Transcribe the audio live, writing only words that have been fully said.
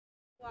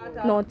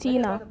No,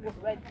 Tina.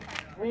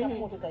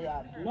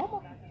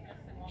 No,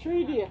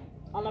 3 days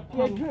on a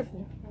peer drip.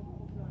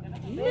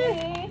 A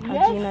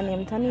Gina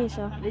named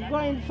Tanisha. We're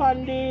going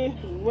from the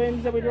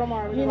Wednesday with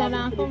Romar. We're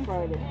going to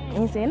Friday.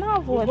 You say no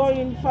We're vote.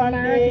 going from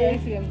the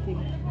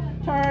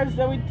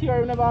Thursday with Thierry.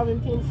 We're never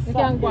having till Saturday. You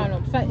can't go on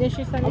up. Saturday,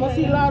 she I'm going to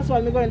see last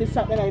one. We're going to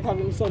Saturday night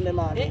having Sunday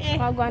morning.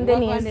 I'll go on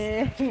Denise.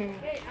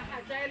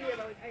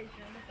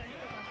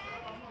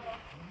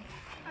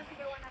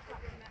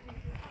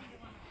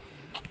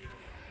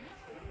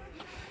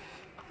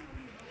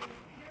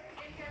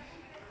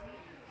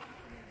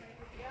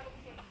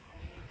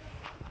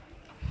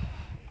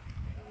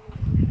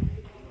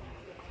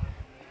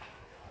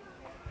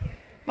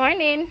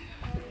 Morning.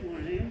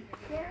 Morning.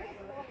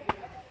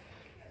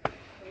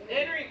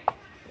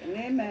 Your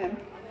name, ma'am?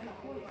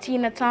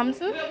 Tina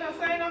Thompson.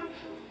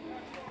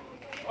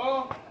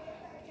 Oh.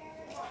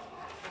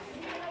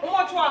 How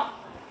much what?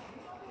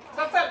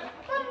 That's it.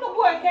 I'm not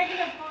going to take it.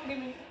 Give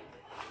me.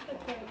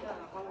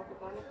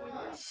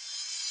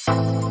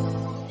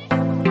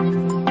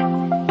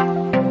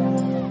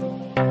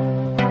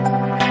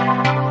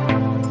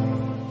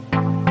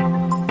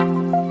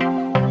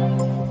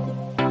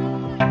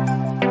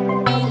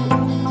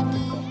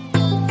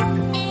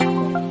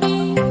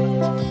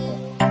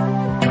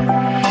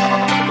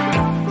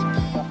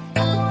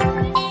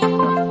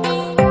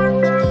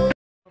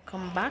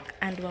 Welcome back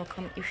and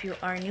welcome if you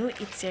are new.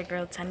 It's your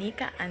girl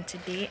Tanika, and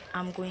today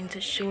I'm going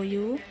to show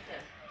you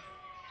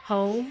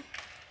how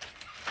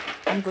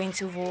I'm going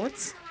to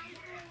vote.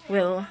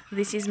 Well,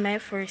 this is my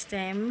first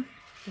time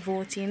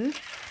voting.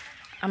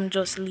 I'm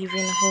just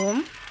leaving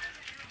home.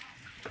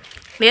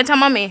 Later,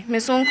 mommy, my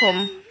son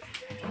come.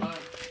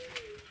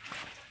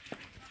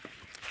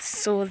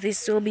 So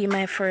this will be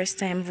my first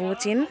time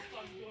voting.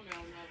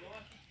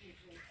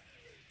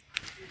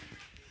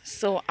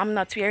 So I'm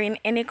not wearing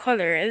any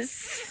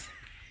colors.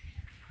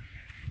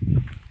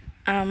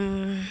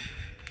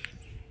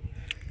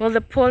 Well,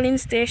 the polling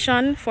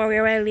station for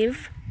where I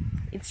live,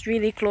 it's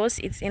really close.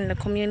 It's in the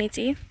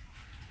community.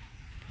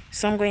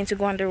 So I'm going to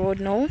go on the road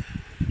now.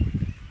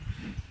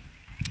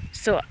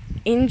 So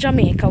in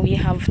Jamaica, we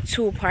have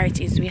two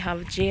parties. We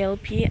have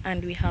JLP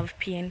and we have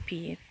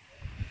PNP.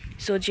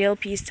 So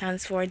JLP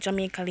stands for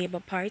Jamaica Labour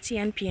Party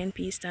and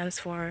PNP stands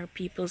for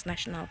People's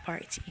National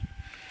Party.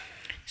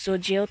 So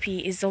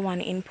JLP is the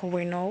one in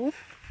power now.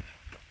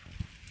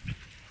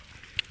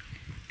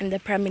 And the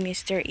Prime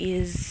Minister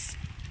is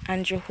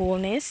Andrew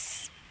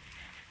Holness.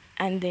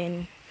 And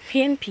then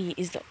PNP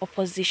is the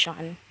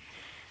opposition.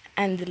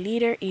 And the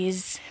leader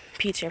is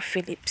Peter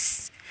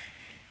Phillips.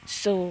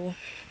 So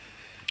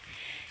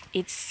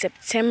it's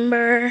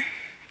September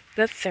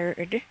the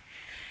 3rd.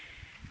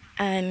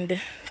 And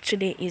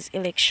today is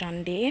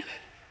election day.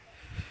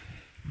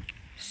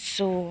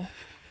 So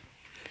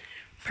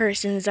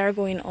persons are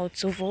going out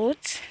to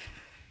vote.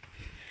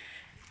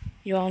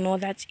 You all know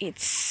that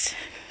it's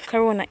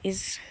Corona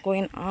is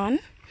going on,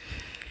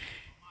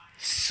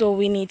 so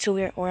we need to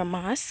wear our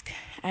mask.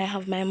 I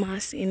have my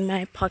mask in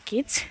my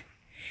pocket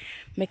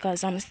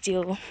because I'm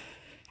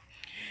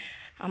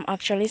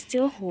actually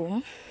still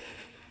home.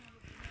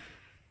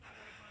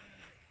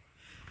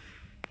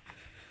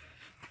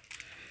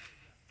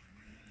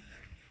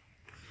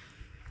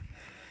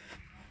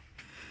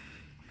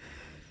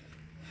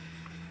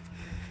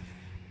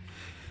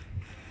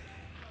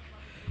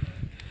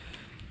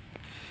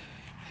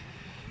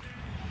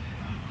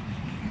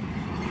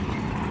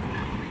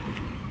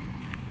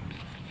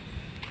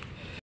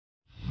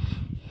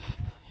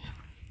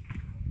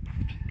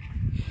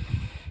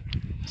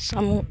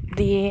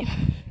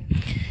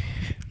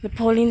 The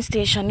polling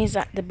station is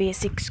at the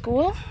basic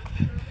school,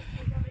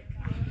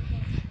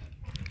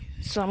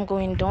 so I'm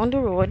going down the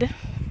road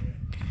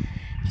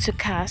to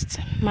cast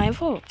my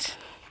vote.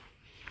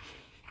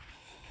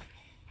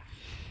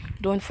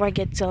 Don't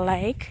forget to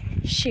like,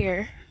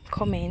 share,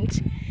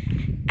 comment,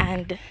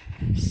 and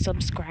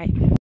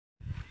subscribe.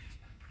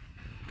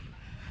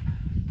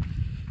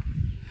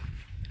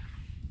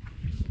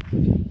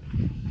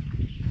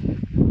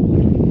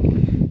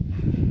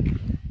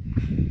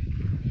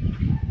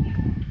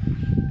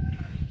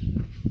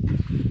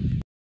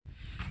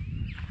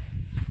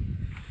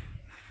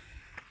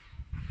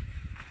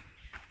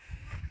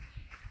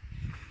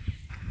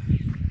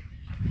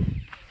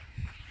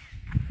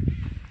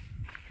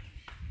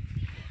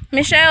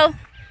 Michelle,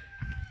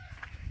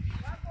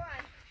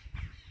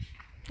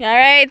 you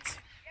alright?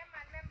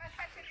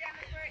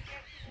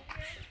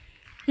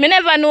 Me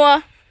never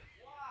know.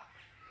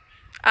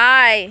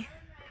 Aye.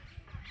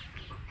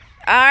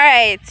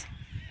 Alright.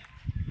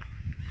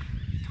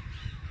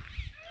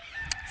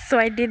 So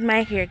I did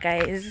my hair,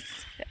 guys.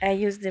 I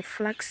used the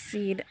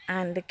flaxseed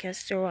and the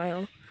castor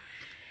oil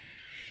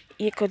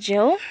eco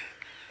gel,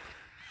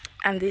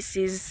 and this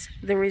is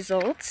the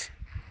result.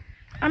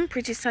 I'm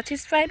pretty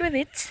satisfied with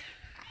it.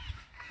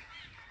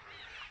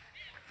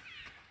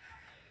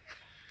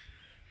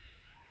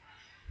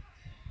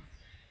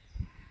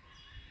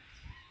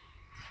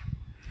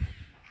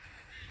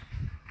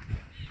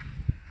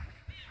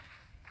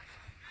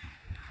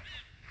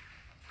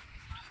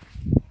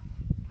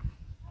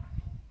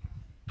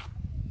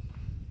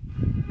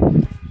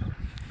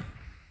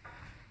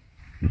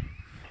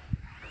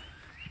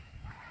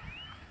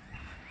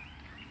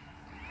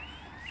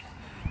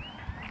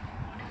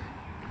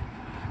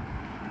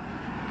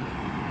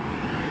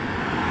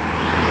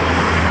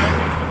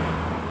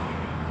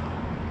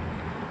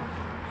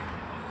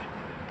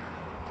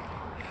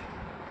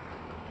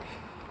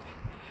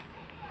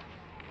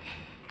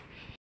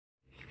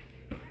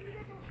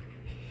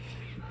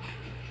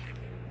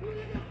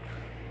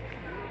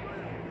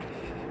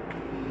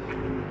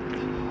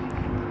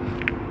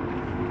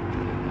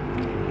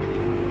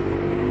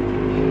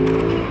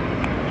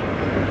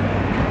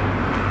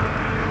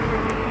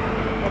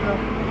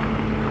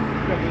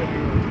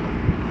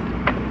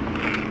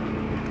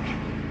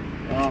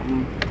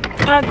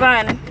 go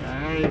on.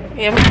 Alright.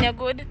 Everything you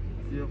good?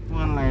 Your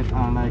phone light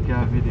on like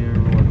a video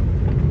road.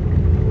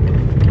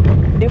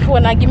 The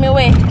phone give me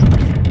away.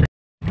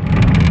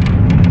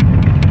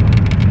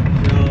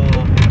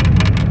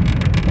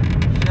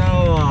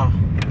 Shower.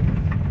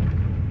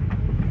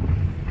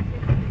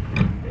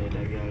 Hey,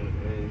 that girl.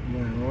 Hey,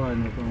 boy,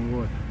 no come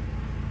water.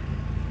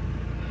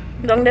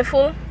 Down the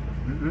full?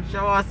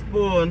 Shower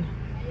spoon.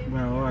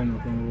 Well, no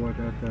come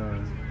water at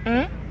all.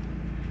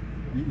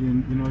 You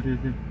know what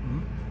it is?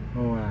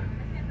 Oh, why?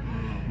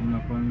 You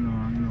know come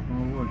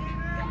water.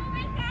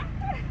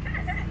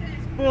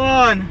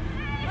 Spoon.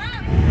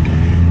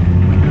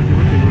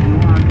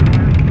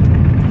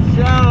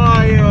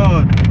 Shower you.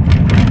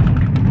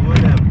 Over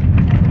them.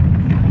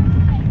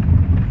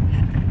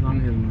 Long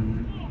hill,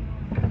 man.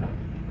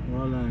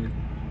 All right.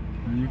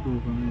 And you go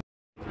from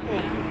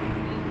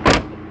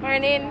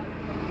Morning.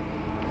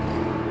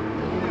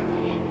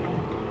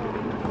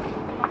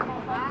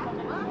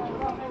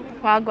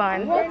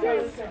 Wagwan. Long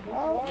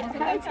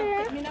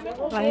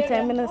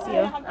time I don't see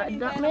you.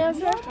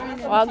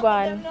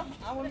 Wagwan.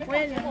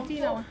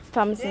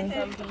 Thompson.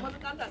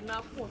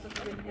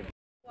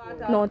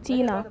 No,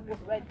 Tina.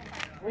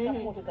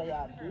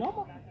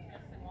 No.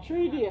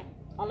 3 days.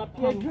 On a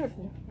play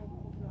drifting.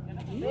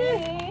 A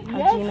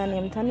Gina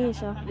named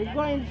Tanisha. We're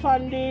going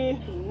Sunday,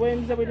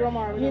 Wednesday with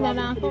Ramar.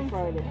 We're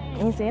Friday.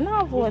 You say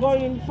no We're vote.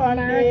 going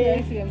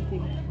Sunday,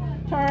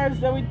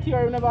 Thursday with Theo.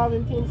 We're never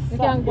having till Sunday. You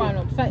can go on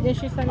up. Saturday,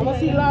 she I'm going to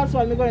see last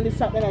one. We're going this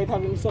Saturday night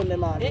having Sunday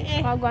morning.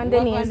 Wagwan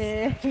Denise.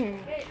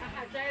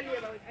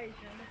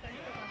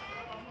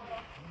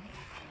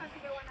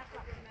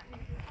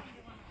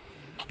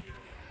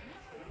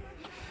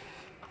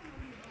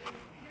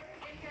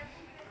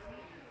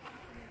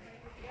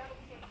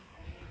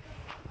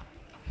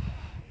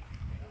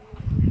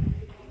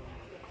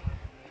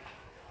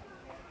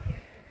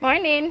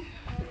 Morning.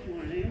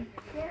 Morning.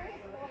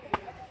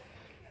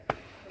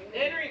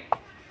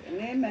 Your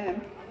name,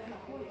 ma'am?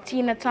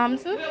 Tina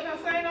Thompson.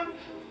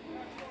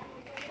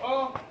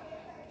 Oh.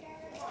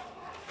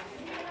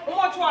 How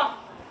much what?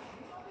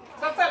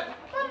 That's it.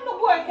 I'm not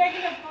going. Take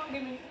it.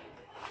 Give me.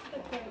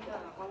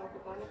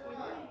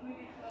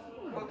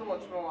 What too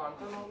much more want?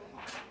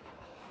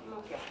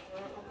 Look here.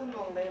 Put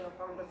down there.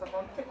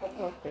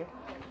 Okay.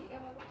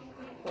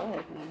 Go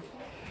ahead, man.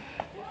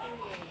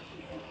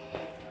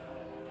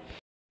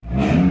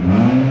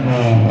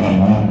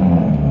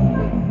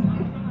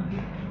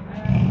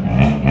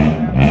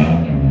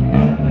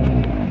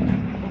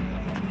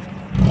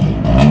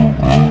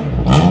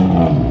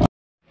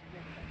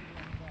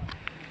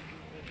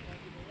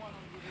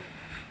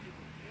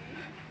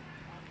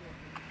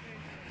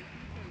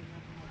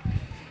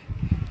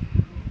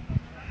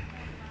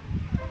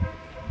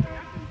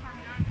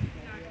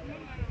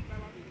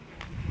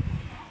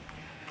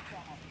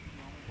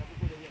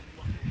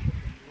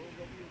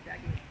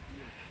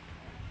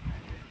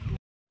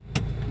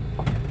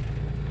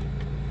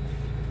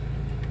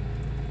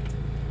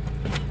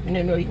 I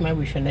don't know if my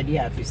wish under the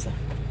officer.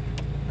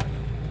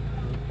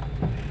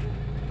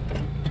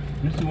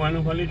 Mr. One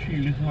of the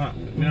tree, this man,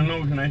 I don't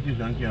know which night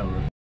is on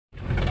camera.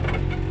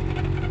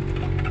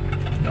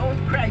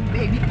 Don't cry,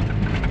 baby.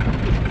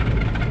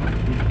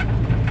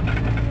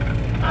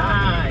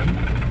 Hi.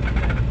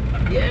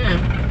 Yeah.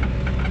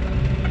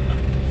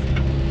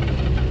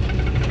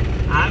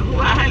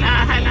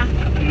 Hala.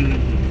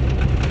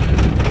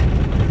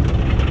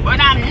 But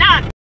I'm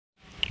not.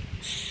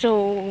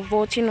 So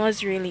voting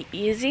was really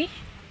easy.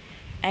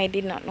 I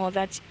did not know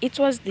that it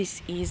was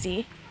this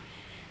easy.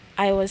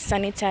 I was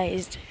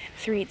sanitized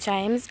 3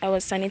 times. I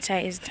was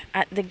sanitized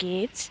at the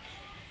gate.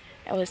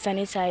 I was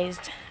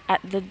sanitized at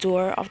the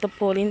door of the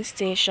polling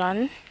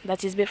station.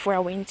 That is before I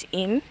went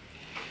in.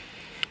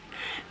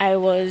 I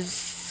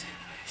was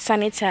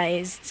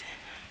sanitized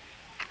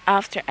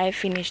after I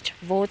finished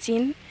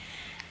voting.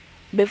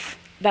 I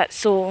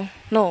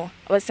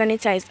was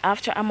sanitized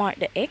after I marked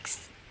the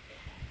X.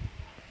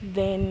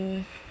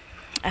 Then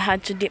I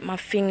had to dip my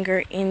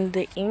finger in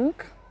the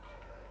ink.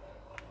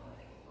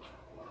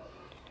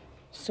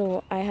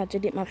 So I had to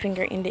dip my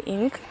finger in the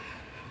ink.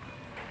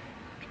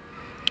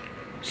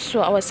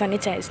 So I was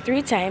sanitized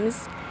 3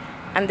 times,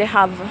 and they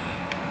have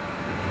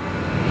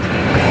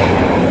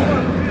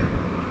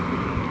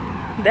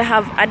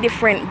a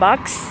different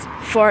box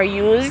for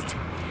used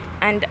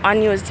and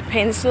unused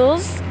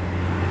pencils.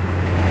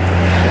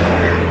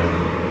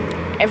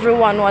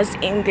 Everyone was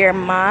in their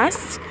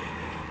mask.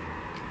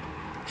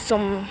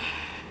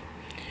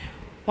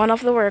 One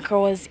of the workers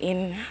was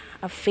in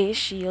a face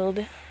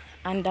shield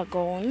and a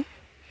gown.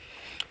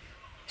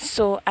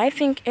 So I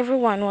think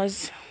everyone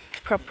was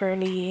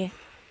properly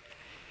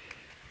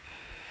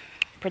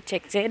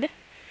protected,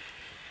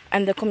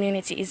 and the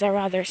community is a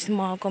rather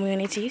small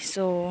community,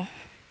 so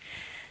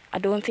I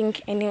don't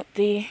think any of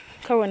the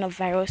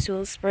coronavirus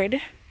will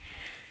spread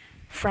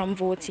from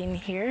voting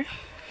here.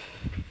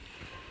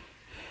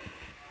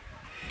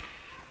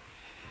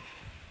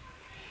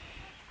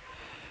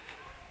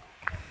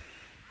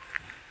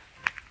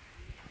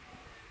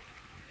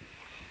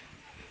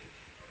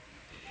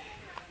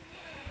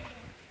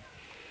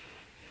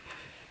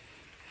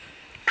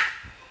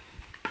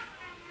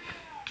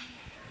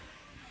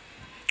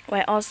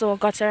 I also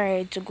got a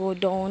ride to go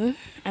down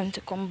and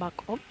to come back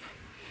up.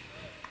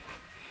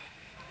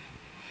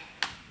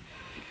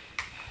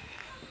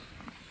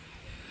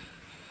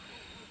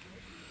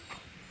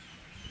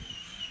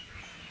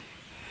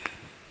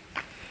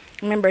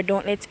 Remember,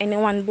 don't let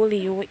anyone bully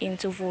you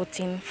into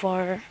voting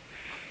for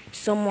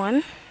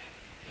someone.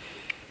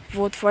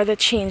 Vote for the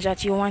change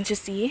that you want to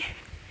see,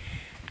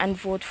 and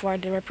vote for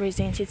the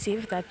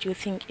representative that you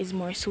think is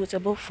more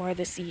suitable for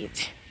the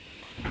seat.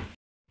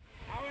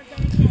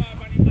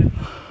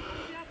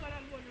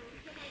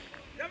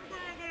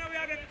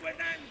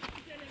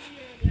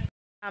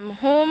 I'm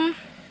home.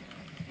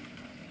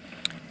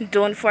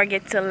 Don't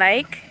forget to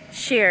like,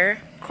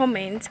 share,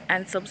 comment,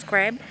 and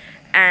subscribe,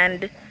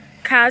 and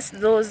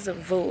cast those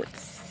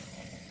votes.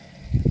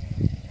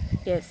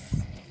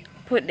 Yes,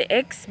 put the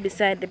X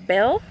beside the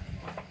bell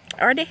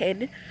or the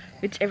head,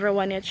 whichever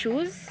one you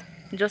choose.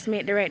 Just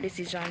make the right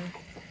decision.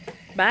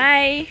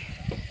 Bye.